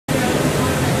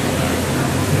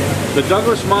The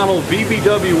Douglas model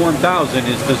VBW-1000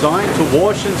 is designed to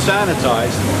wash and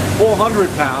sanitize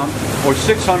 400-pound or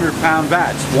 600-pound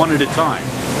vats one at a time.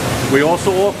 We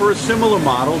also offer a similar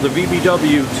model, the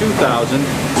VBW-1000,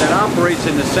 that operates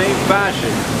in the same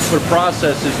fashion but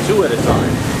processes two at a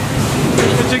time.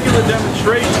 This particular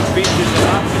demonstration features an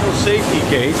optional safety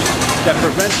cage that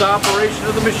prevents operation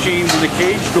of the machine when the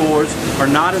cage doors are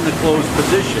not in the closed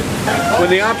position. When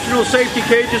the optional safety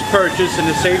cage is purchased and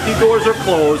the safety doors are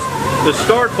closed, the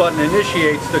start button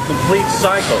initiates the complete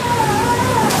cycle.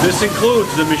 This includes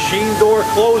the machine door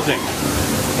closing,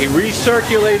 a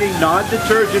recirculating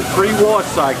non-detergent free wash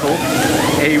cycle,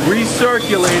 a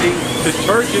recirculating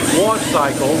detergent wash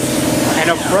cycle, and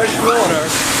a fresh water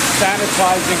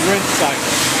sanitizing rinse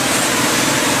cycle.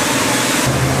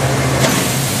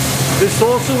 This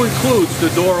also includes the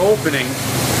door opening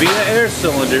via air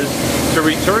cylinders to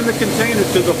return the container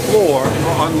to the floor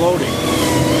for unloading.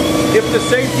 If the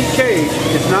safety cage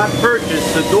is not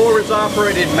purchased, the door is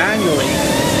operated manually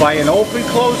by an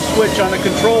open-close switch on the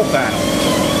control panel.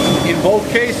 In both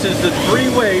cases, the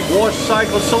three-way wash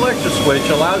cycle selector switch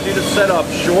allows you to set up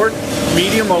short,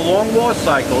 medium, or long wash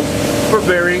cycles for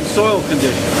varying soil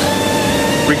conditions.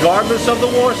 Regardless of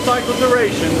the wash cycle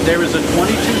duration, there is a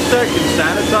 22-second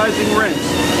sanitizing rinse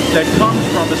that comes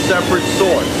from a separate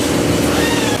source.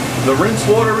 The rinse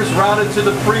water is routed to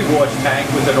the pre-wash tank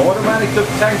with an automatic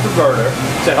tank diverter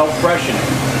to help freshen it.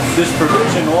 This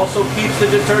provision also keeps the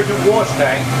detergent wash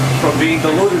tank from being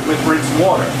diluted with rinsed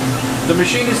water. The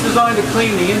machine is designed to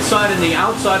clean the inside and the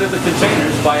outside of the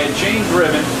containers by a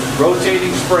chain-driven,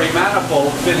 rotating spray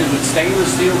manifold fitted with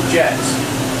stainless steel jets.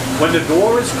 When the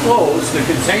door is closed, the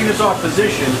containers are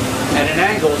positioned at an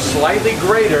angle slightly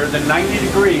greater than 90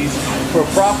 degrees for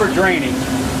proper draining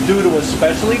due to a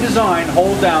specially designed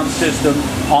hold-down system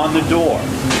on the door.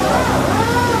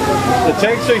 The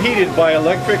tanks are heated by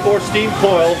electric or steam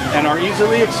coil and are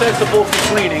easily accessible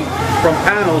for cleaning from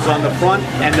panels on the front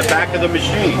and the back of the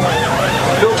machine.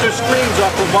 Filter screens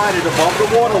are provided above the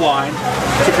water line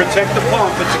to protect the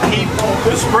pump and to keep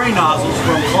the spray nozzles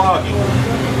from clogging.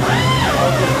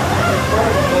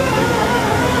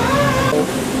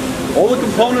 All the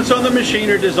components on the machine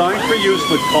are designed for use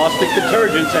with caustic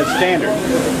detergents as standard.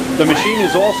 The machine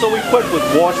is also equipped with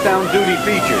wash-down duty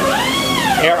features.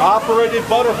 Air-operated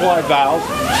butterfly valves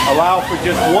allow for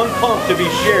just one pump to be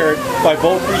shared by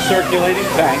both recirculating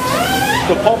tanks.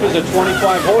 The pump is a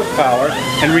 25 horsepower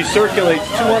and recirculates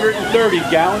 230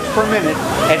 gallons per minute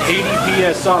at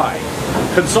 80 psi.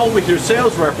 Consult with your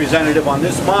sales representative on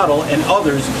this model and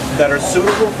others that are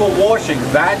suitable for washing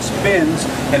vats, bins,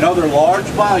 and other large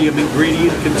volume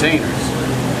ingredient containers.